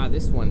have. Ah,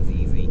 this one's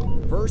easy.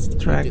 First,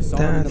 Track you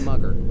disarm that. the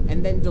mugger,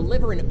 and then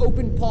deliver an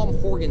open palm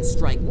Horgan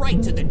strike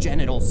right to the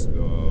genitals.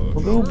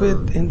 We'll go a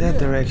bit in that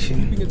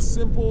direction. Keeping it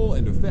simple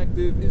and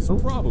effective is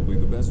probably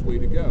the best way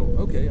to go.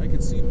 Okay, I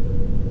can see.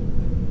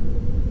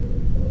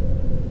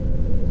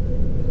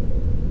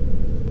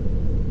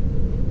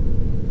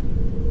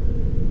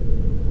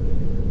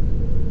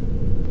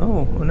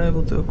 Oh,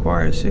 unable to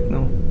acquire a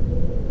signal.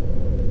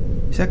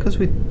 Is that because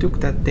we took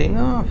that thing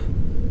off?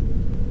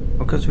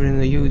 Or because we're in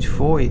a huge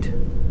void?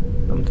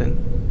 Something.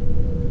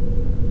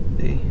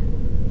 See?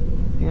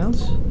 Anything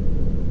else?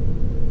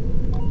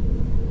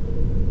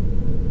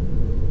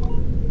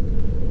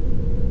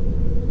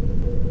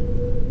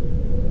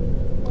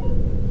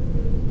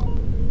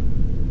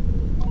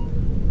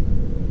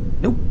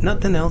 Nope,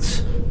 nothing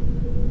else.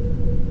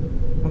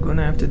 I'm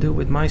gonna have to do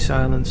with my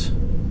silence.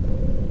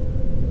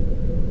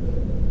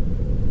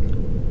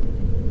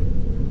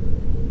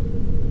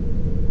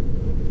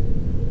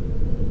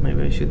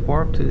 Maybe I should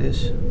warp to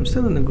this. I'm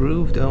still in the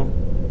groove though.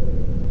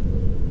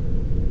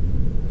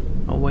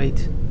 I'll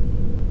wait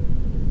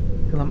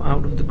till I'm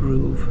out of the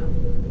groove.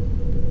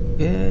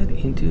 Get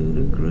into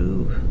the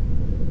groove.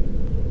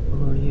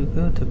 Or you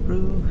got to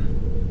prove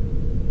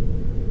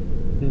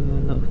your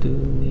love to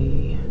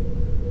me.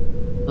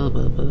 Blah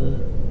blah blah.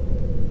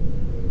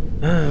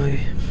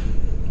 Anyway.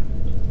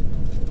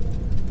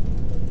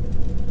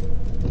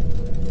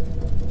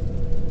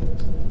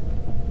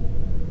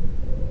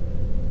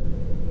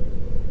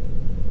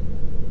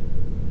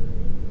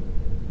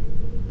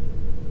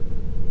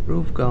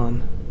 Roof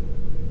gone.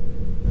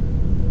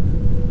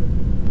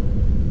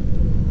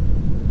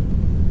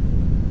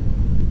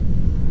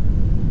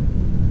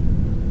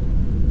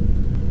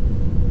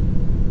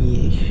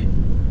 Yeesh.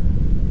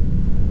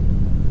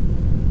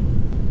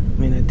 I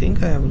mean, I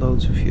think I have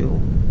loads of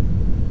fuel.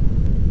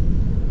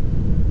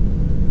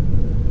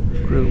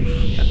 Groove,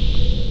 yeah.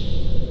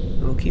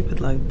 We'll keep it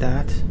like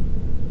that.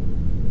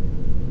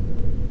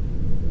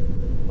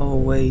 Oh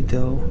wait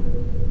though.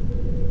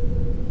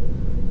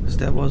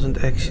 That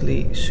wasn't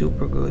actually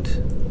super good.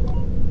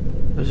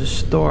 There's a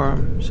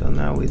storm, so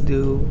now we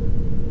do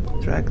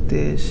track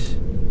this,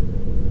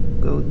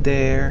 go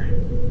there.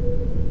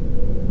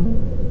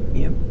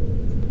 Yep.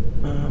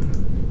 I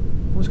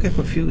was getting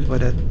confused by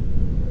that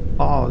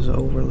pause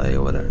overlay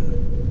or whatever.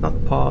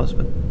 Not pause,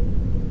 but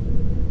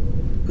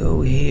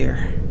go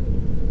here.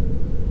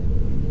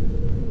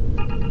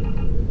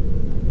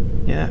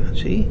 Yeah,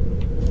 see?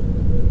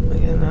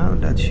 Again, out of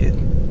that shit.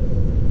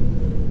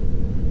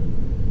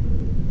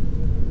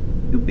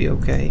 You'll be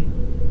okay.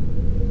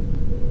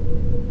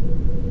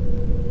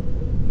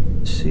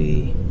 Let's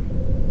see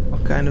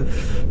what kind of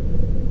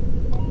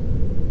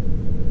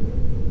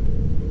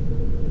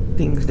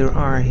things there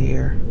are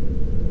here.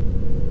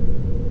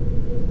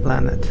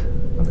 Planet.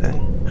 Okay,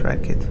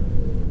 track it.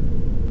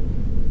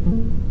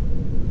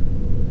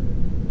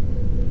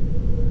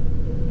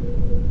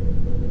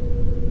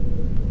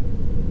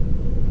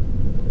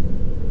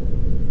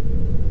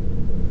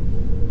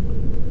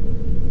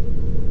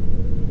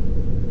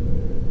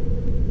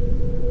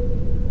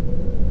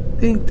 I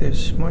think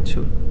there's much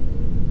of,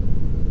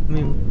 I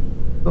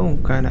mean,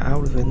 going kind of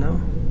out of it now.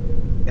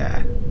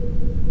 Yeah.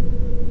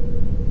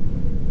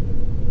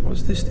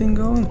 What's this thing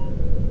going?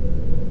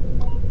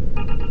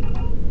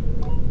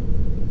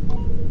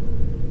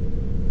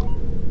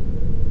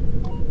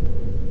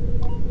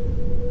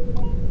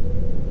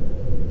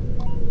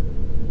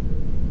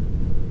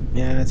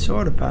 Yeah, it's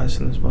sort of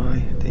passing us by,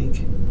 I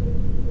think.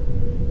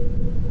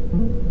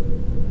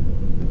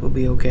 We'll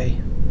be okay.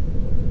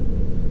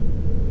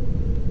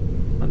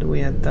 What do we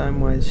have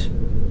time-wise?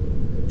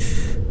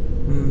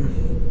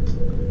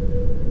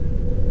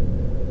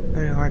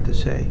 Very hard to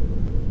say.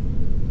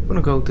 I'm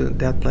gonna go to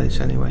that place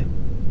anyway.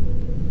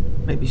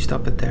 Maybe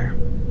stop it there.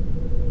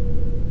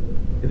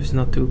 If it's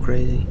not too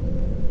crazy.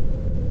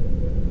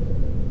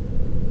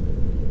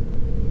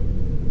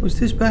 Was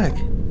this back?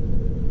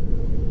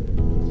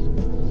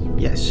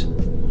 Yes.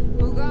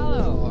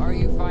 Bugalo, are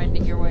you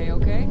finding your way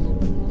okay?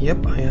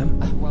 Yep, I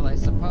am. Well, I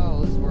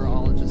suppose we're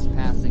all just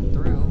passing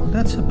through. Well,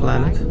 that's a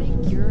planet. I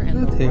think you're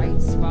in Look the here.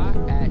 right spot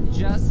at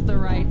just the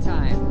right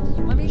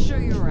time. Let me show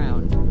you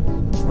around.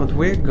 What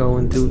we're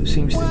going to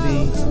seems to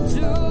be...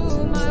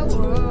 To my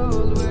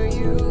world where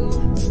you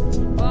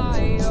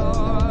buy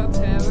your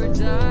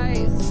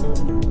paradise.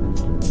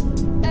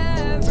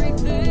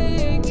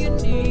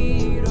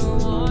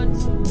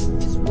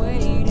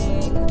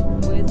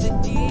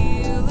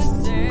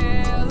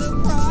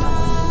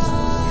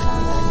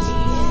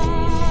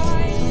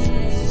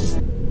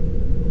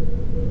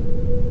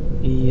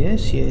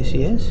 Yes, yes,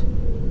 yes.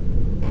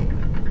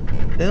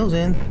 Sails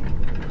in.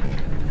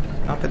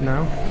 Stop it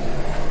now.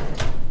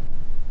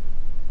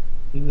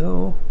 Here you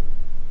go.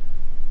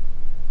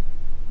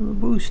 A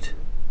boost.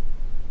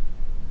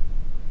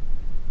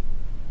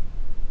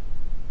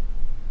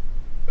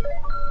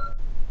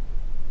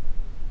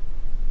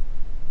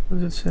 What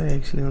does it say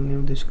actually on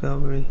new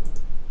discovery?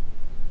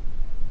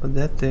 What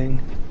that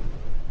thing?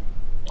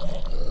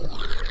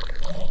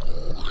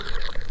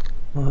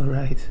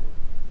 Alright.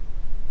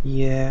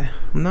 Yeah,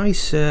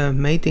 nice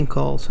mating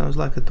call. Sounds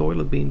like a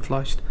toilet being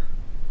flushed.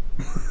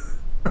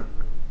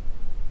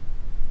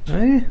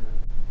 Hey?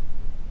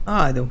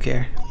 Ah, I don't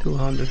care.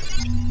 200.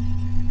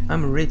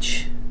 I'm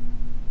rich.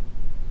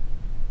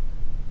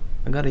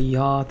 I got a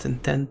yacht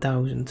and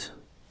 10,000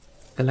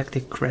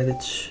 galactic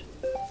credits.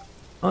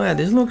 Oh yeah,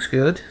 this looks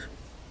good.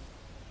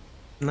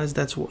 Unless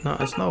that's no,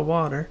 it's not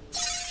water.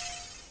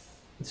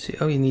 Let's see.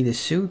 Oh, you need a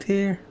suit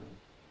here.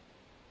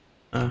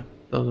 Ah,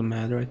 doesn't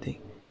matter. I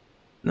think.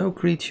 No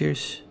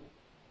creatures,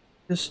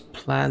 just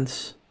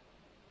plants.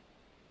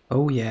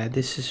 Oh yeah,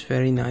 this is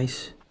very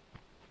nice.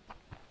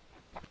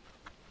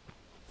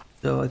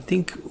 So I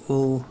think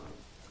we'll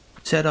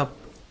set up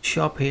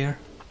shop here.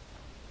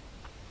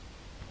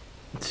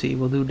 Let's see,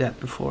 we'll do that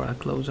before I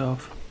close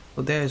off.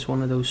 Oh, there's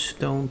one of those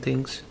stone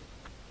things,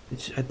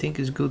 which I think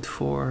is good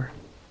for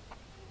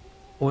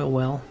oil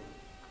well.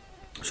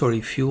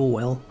 Sorry, fuel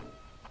well.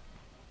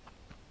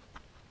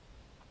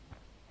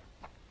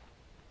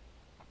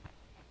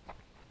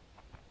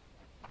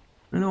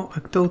 You know, I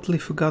totally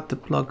forgot to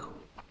plug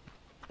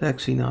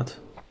taxi nut.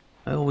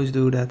 I always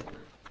do that.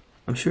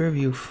 I'm sure if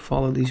you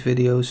follow these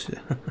videos,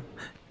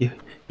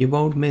 you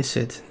won't miss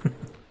it.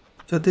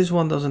 So this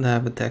one doesn't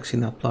have a taxi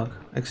nut plug,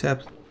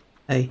 except,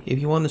 hey, if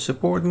you want to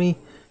support me,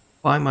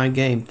 buy my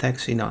game,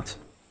 Taxi Nut.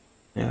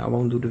 Yeah, I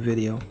won't do the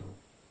video.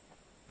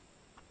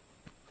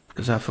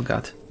 Because I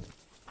forgot.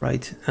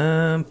 Right,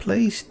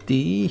 place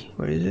the...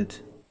 where is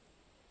it?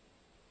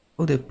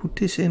 Oh, they put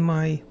this in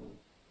my...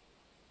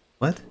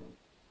 what?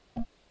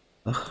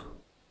 Ugh.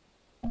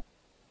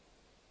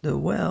 The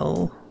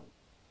well.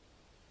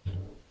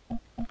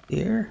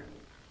 There.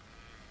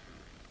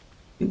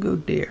 You go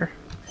there.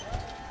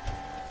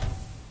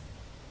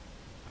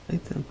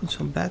 Right, and put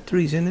some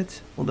batteries in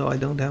it. Although I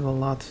don't have a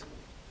lot.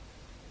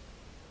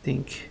 I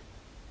think.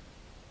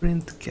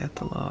 Print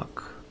catalog.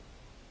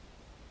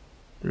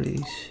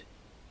 Trees.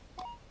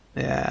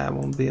 Yeah, I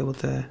won't be able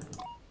to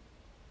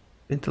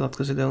print a lot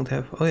because I don't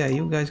have... oh yeah,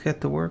 you guys get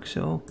to work,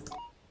 so...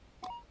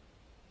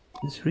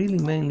 it's really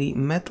mainly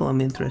metal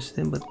I'm interested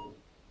in, but...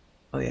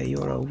 oh yeah,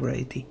 you're over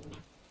 80.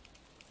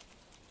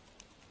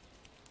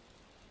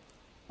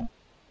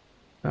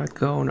 Start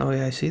going. Oh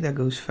yeah, I see that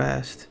goes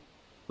fast.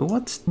 But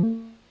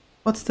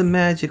what's the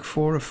magic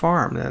for a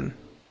farm then?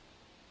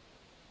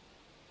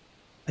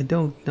 I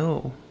don't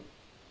know.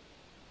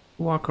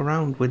 Walk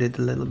around with it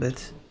a little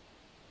bit.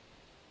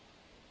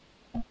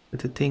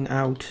 With the thing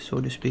out, so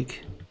to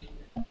speak.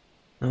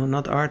 No,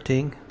 not our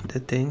thing, the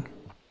thing.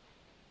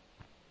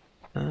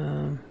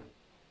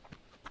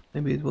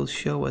 Maybe it will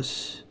show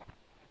us.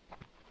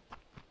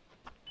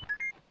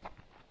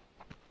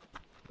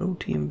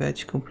 Protein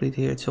batch complete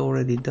here, it's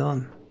already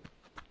done.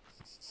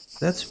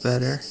 That's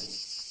better.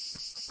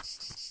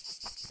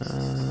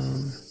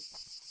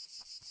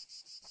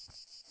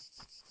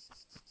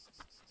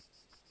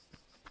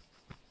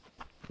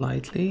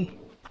 Lightly.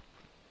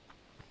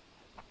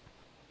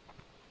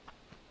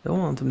 Don't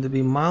want them to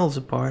be miles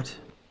apart.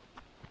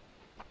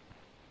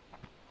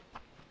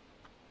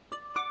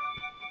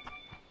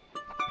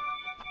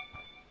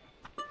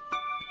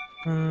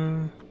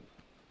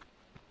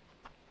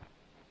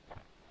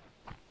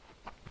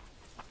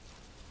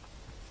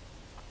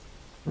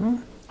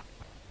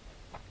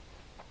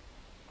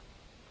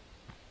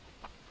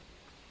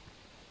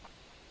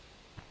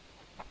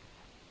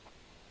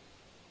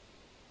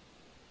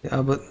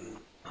 Yeah, but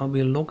I'll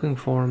be looking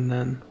for him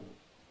then.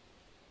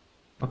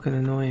 Fucking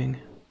annoying.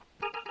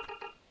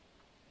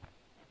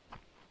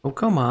 Oh,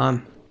 come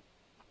on.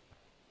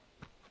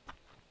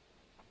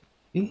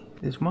 See?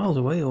 It's miles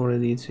away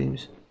already, it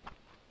seems.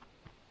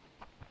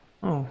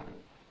 Oh.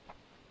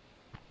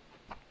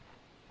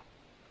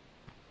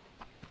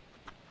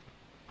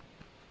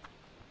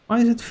 Why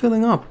is it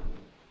filling up?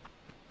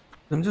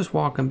 I'm just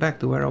walking back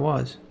to where I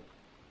was.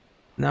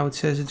 Now it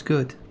says it's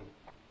good.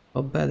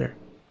 Well, better.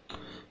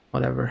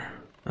 Whatever.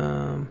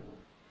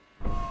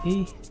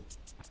 E.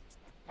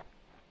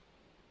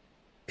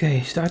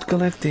 Okay, start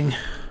collecting.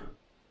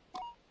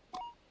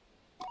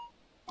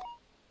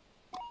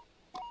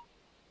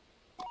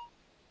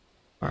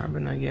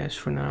 Carbon, I guess,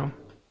 for now.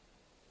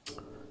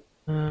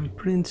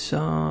 Print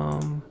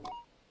some...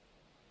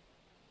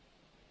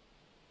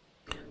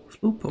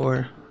 Floop,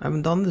 or... I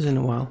haven't done this in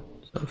a while,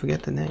 so I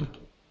forget the name.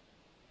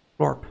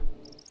 Florp.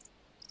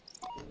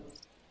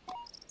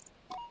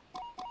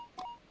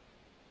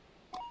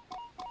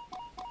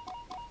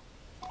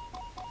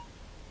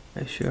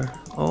 Yeah, sure.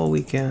 All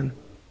we can.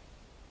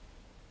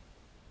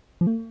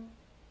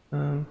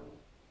 The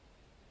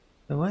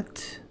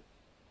what?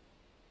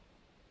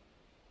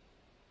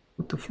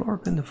 to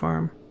Florp in the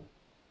farm.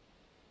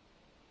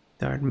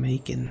 Start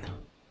making.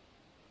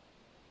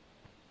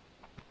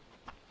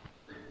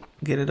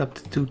 Get it up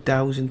to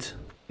 2000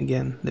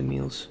 again, the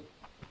meals.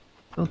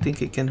 Don't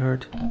think it can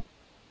hurt.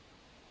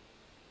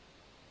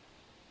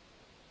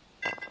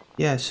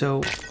 Yeah,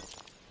 so I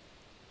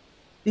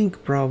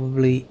think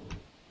probably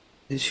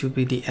this should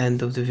be the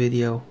end of the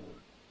video,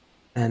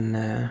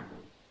 and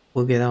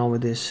we'll get on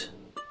with this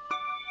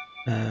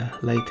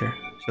later.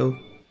 So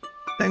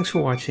thanks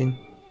for watching.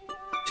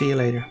 See you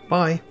later.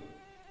 Bye.